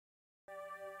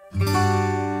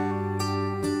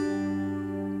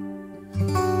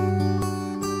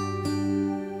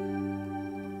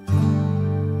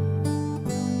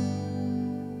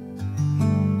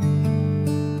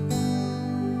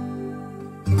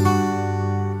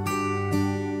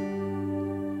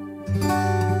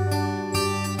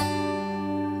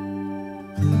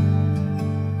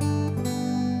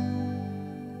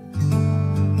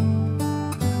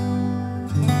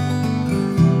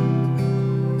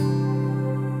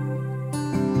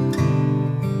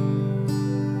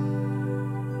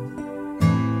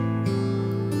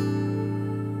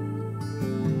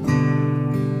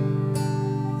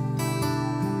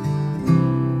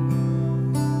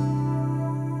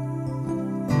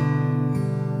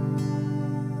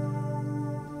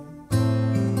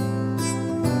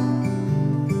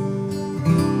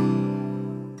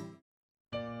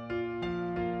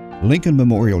Lincoln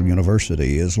Memorial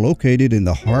University is located in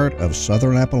the heart of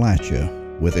southern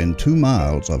Appalachia, within 2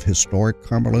 miles of historic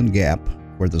Cumberland Gap,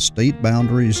 where the state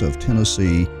boundaries of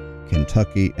Tennessee,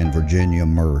 Kentucky, and Virginia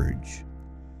merge.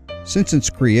 Since its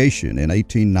creation in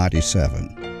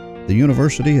 1897, the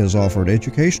university has offered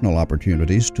educational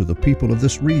opportunities to the people of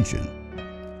this region.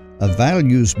 A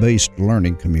values-based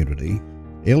learning community,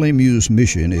 LMU's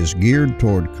mission is geared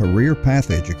toward career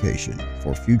path education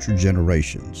for future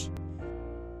generations.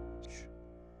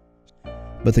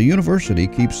 But the university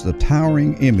keeps the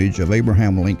towering image of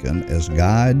Abraham Lincoln as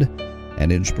guide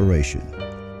and inspiration.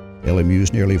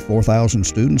 LMU's nearly 4,000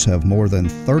 students have more than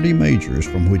 30 majors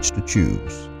from which to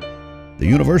choose. The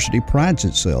university prides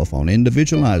itself on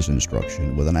individualized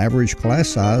instruction with an average class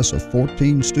size of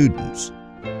 14 students.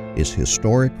 Its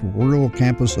historic rural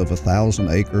campus of 1,000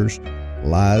 acres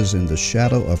lies in the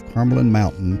shadow of Cumberland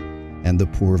Mountain and the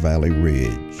Poor Valley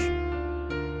Ridge.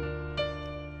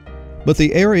 But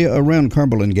the area around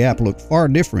Cumberland Gap looked far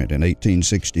different in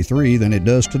 1863 than it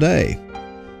does today.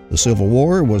 The Civil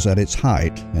War was at its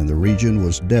height, and the region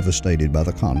was devastated by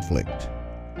the conflict.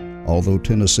 Although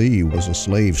Tennessee was a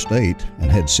slave state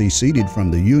and had seceded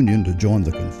from the Union to join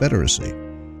the Confederacy,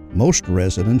 most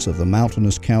residents of the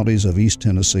mountainous counties of East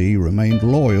Tennessee remained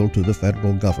loyal to the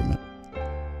federal government.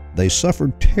 They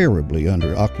suffered terribly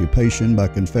under occupation by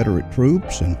Confederate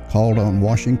troops and called on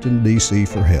Washington, D.C.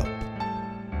 for help.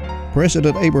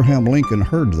 President Abraham Lincoln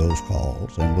heard those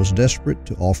calls and was desperate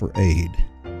to offer aid.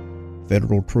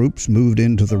 Federal troops moved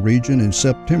into the region in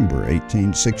September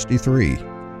 1863,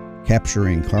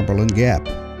 capturing Cumberland Gap,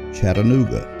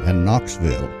 Chattanooga, and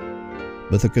Knoxville.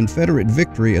 But the Confederate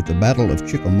victory at the Battle of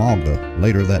Chickamauga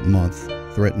later that month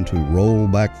threatened to roll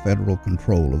back federal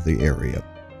control of the area.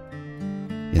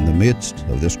 In the midst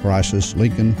of this crisis,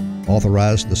 Lincoln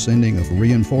authorized the sending of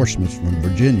reinforcements from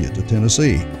Virginia to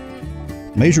Tennessee.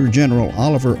 Major General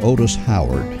Oliver Otis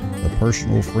Howard, a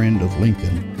personal friend of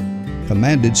Lincoln,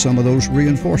 commanded some of those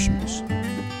reinforcements.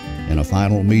 In a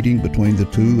final meeting between the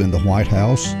two in the White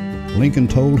House, Lincoln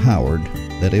told Howard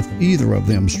that if either of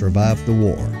them survived the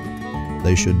war,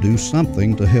 they should do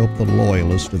something to help the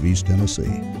Loyalists of East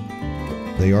Tennessee.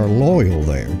 They are loyal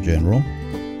there, General.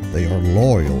 They are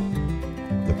loyal.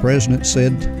 The President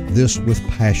said this with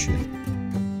passion.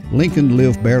 Lincoln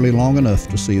lived barely long enough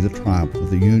to see the triumph of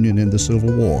the Union in the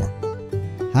Civil War.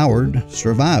 Howard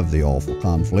survived the awful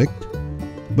conflict,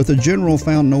 but the general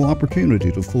found no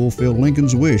opportunity to fulfill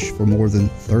Lincoln's wish for more than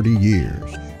 30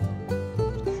 years.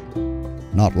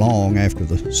 Not long after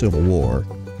the Civil War,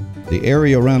 the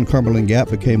area around Cumberland Gap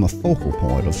became a focal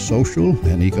point of social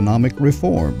and economic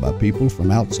reform by people from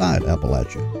outside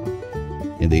Appalachia.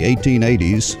 In the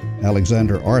 1880s,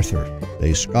 Alexander Arthur,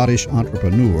 a Scottish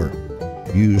entrepreneur,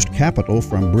 used capital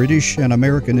from British and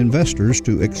American investors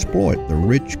to exploit the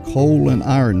rich coal and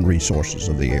iron resources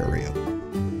of the area.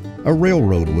 A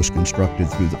railroad was constructed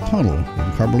through the tunnel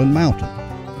in Cumberland Mountain.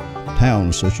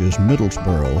 Towns such as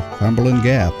Middlesboro, Cumberland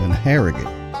Gap, and Harrogate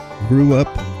grew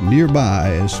up nearby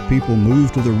as people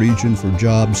moved to the region for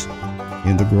jobs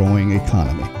in the growing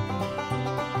economy.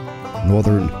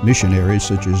 Northern missionaries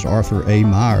such as Arthur A.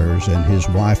 Myers and his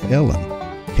wife Ellen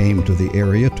came to the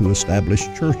area to establish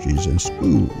churches and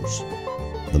schools.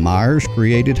 The Myers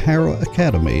created Harrow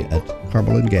Academy at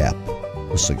Cumberland Gap,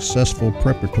 a successful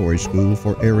preparatory school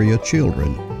for area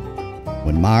children.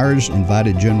 When Myers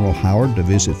invited General Howard to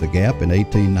visit the Gap in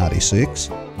 1896,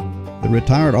 the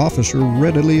retired officer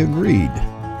readily agreed.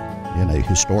 In a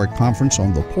historic conference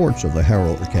on the porch of the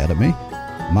Harrow Academy,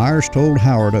 Myers told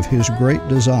Howard of his great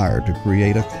desire to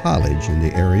create a college in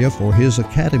the area for his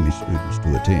academy students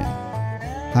to attend.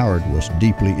 Howard was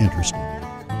deeply interested.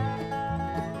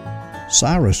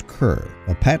 Cyrus Kerr,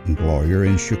 a patent lawyer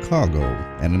in Chicago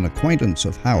and an acquaintance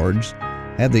of Howard's,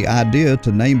 had the idea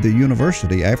to name the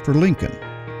university after Lincoln.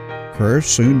 Kerr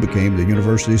soon became the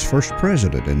university's first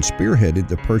president and spearheaded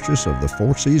the purchase of the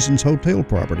Four Seasons Hotel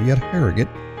property at Harrogate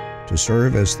to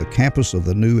serve as the campus of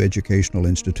the new educational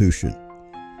institution.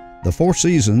 The Four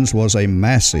Seasons was a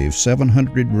massive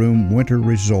 700-room winter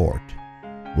resort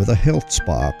with a health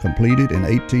spa completed in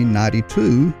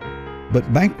 1892,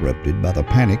 but bankrupted by the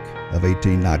Panic of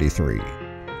 1893.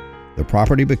 The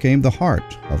property became the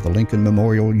heart of the Lincoln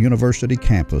Memorial University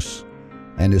campus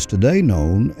and is today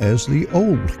known as the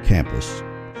Old Campus.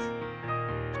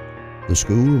 The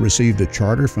school received a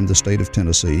charter from the state of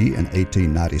Tennessee in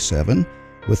 1897,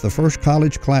 with the first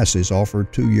college classes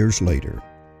offered 2 years later.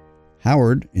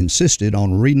 Howard insisted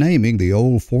on renaming the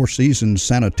old Four Seasons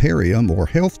Sanitarium or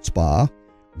Health Spa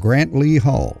Grant Lee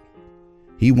Hall.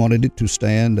 He wanted it to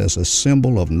stand as a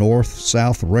symbol of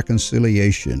North-South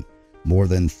reconciliation more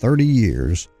than 30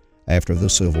 years after the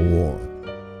Civil War.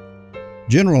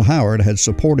 General Howard had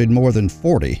supported more than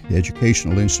 40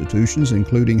 educational institutions,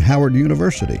 including Howard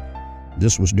University.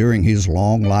 This was during his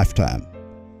long lifetime,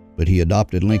 but he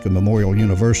adopted Lincoln Memorial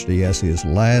University as his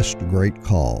last great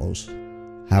cause.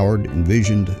 Howard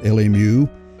envisioned LMU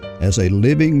as a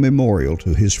living memorial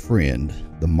to his friend,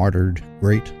 the martyred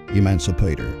great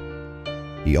emancipator.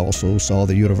 He also saw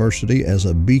the university as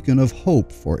a beacon of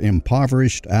hope for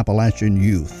impoverished Appalachian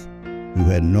youth who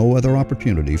had no other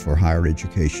opportunity for higher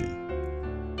education.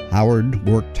 Howard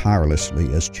worked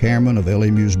tirelessly as chairman of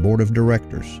LMU's board of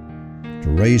directors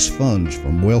to raise funds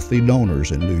from wealthy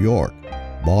donors in New York,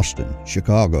 Boston,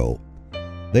 Chicago.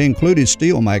 They included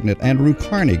steel magnate Andrew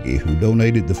Carnegie, who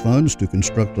donated the funds to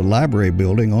construct a library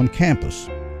building on campus.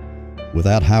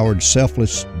 Without Howard's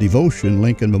selfless devotion,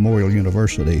 Lincoln Memorial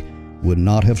University would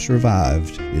not have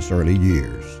survived its early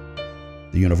years.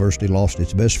 The university lost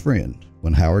its best friend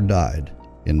when Howard died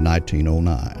in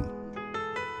 1909.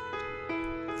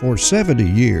 For 70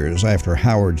 years after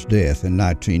Howard's death in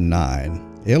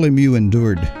 1909, LMU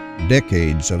endured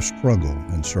decades of struggle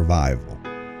and survival.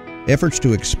 Efforts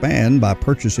to expand by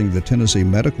purchasing the Tennessee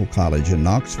Medical College in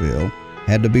Knoxville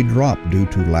had to be dropped due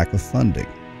to lack of funding.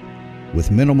 With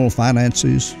minimal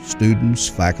finances, students,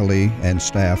 faculty, and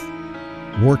staff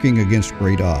working against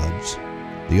great odds,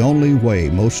 the only way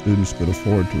most students could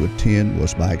afford to attend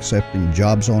was by accepting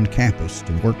jobs on campus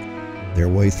to work their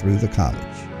way through the college.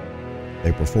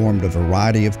 They performed a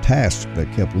variety of tasks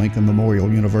that kept Lincoln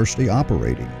Memorial University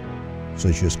operating,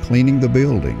 such as cleaning the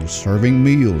buildings, serving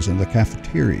meals in the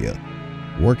cafeteria,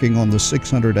 working on the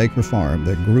 600-acre farm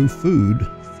that grew food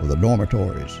for the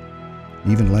dormitories,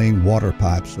 even laying water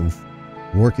pipes and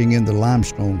working in the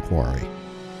limestone quarry.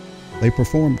 They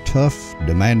performed tough,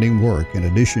 demanding work in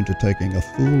addition to taking a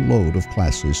full load of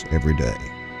classes every day.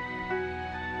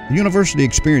 The university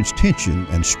experienced tension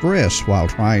and stress while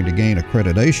trying to gain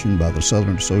accreditation by the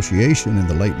Southern Association in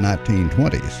the late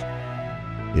 1920s.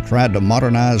 It tried to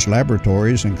modernize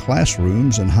laboratories and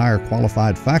classrooms and hire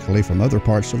qualified faculty from other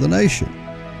parts of the nation.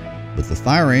 But the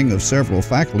firing of several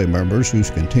faculty members whose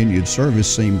continued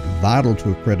service seemed vital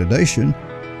to accreditation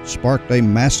sparked a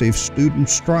massive student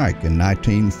strike in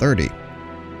 1930.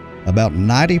 About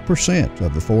 90%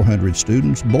 of the 400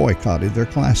 students boycotted their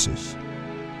classes.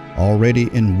 Already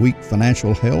in weak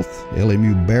financial health,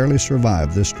 LMU barely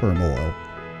survived this turmoil,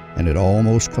 and it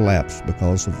almost collapsed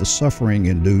because of the suffering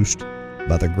induced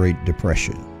by the Great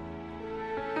Depression.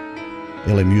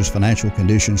 LMU's financial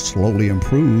conditions slowly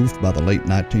improved by the late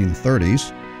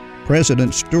 1930s.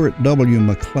 President Stuart W.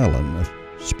 McClellan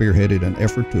spearheaded an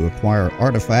effort to acquire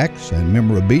artifacts and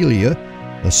memorabilia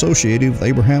associated with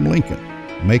Abraham Lincoln,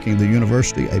 making the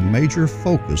university a major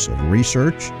focus of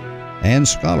research and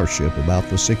scholarship about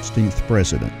the 16th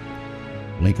president.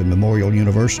 Lincoln Memorial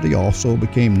University also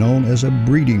became known as a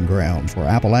breeding ground for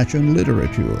Appalachian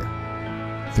literature.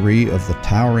 Three of the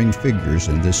towering figures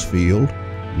in this field,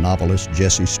 novelist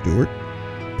Jesse Stewart,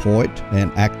 poet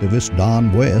and activist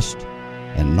Don West,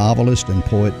 and novelist and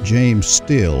poet James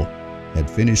Still, had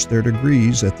finished their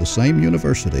degrees at the same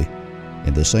university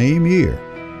in the same year,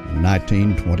 in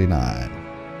 1929.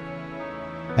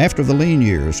 After the lean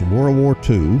years of World War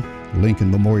II,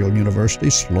 Lincoln Memorial University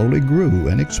slowly grew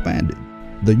and expanded.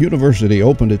 The university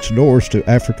opened its doors to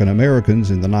African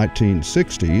Americans in the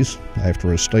 1960s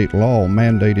after a state law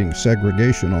mandating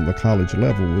segregation on the college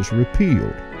level was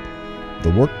repealed.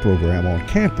 The work program on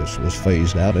campus was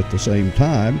phased out at the same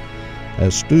time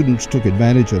as students took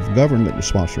advantage of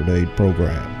government-sponsored aid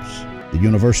programs. The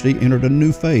university entered a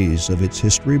new phase of its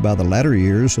history by the latter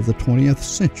years of the 20th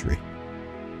century,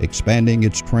 expanding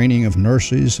its training of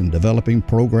nurses and developing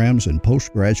programs in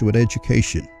postgraduate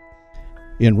education.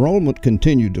 Enrollment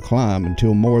continued to climb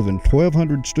until more than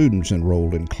 1,200 students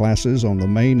enrolled in classes on the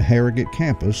main Harrogate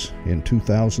campus in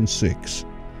 2006.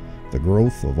 The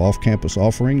growth of off-campus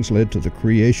offerings led to the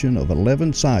creation of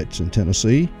 11 sites in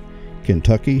Tennessee,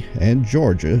 Kentucky, and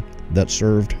Georgia that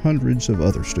served hundreds of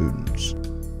other students.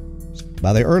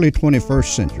 By the early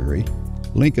 21st century,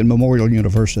 Lincoln Memorial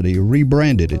University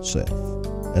rebranded itself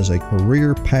as a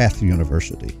career path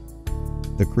university.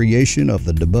 The creation of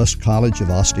the DeBusk College of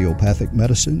Osteopathic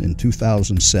Medicine in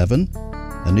 2007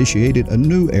 initiated a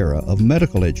new era of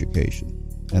medical education,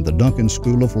 and the Duncan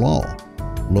School of Law,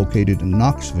 located in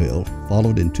Knoxville,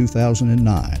 followed in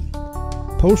 2009.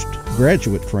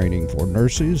 Postgraduate training for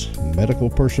nurses, medical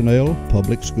personnel,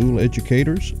 public school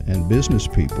educators, and business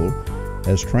people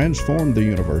has transformed the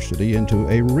university into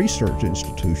a research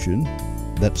institution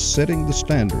that's setting the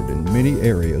standard in many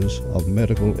areas of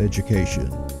medical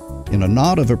education. In a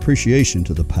nod of appreciation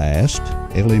to the past,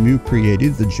 LMU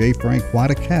created the J. Frank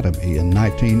White Academy in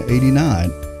 1989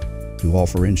 to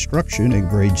offer instruction in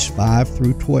grades 5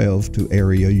 through 12 to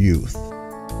area youth.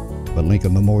 But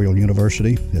Lincoln Memorial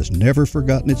University has never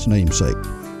forgotten its namesake.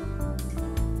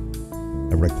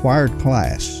 A required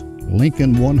class,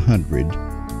 Lincoln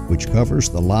 100, which covers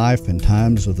the life and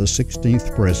times of the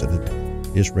 16th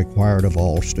president, is required of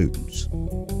all students.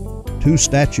 2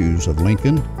 statues of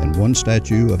Lincoln and 1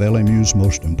 statue of LMU's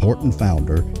most important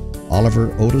founder,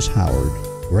 Oliver Otis Howard,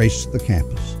 grace the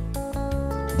campus.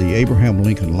 The Abraham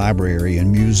Lincoln Library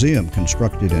and Museum,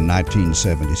 constructed in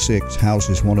 1976,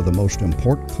 houses one of the most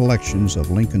important collections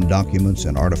of Lincoln documents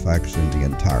and artifacts in the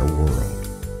entire world.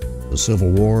 The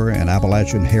Civil War and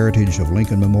Appalachian heritage of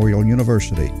Lincoln Memorial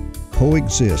University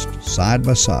coexist side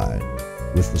by side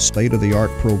with the state-of-the-art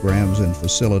programs and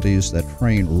facilities that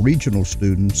train regional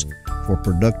students for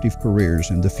productive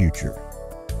careers in the future.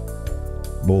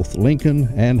 Both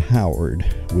Lincoln and Howard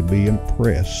would be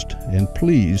impressed and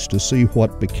pleased to see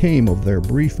what became of their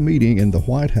brief meeting in the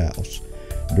White House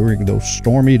during those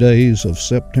stormy days of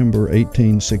September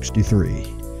 1863,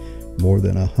 more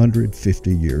than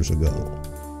 150 years ago.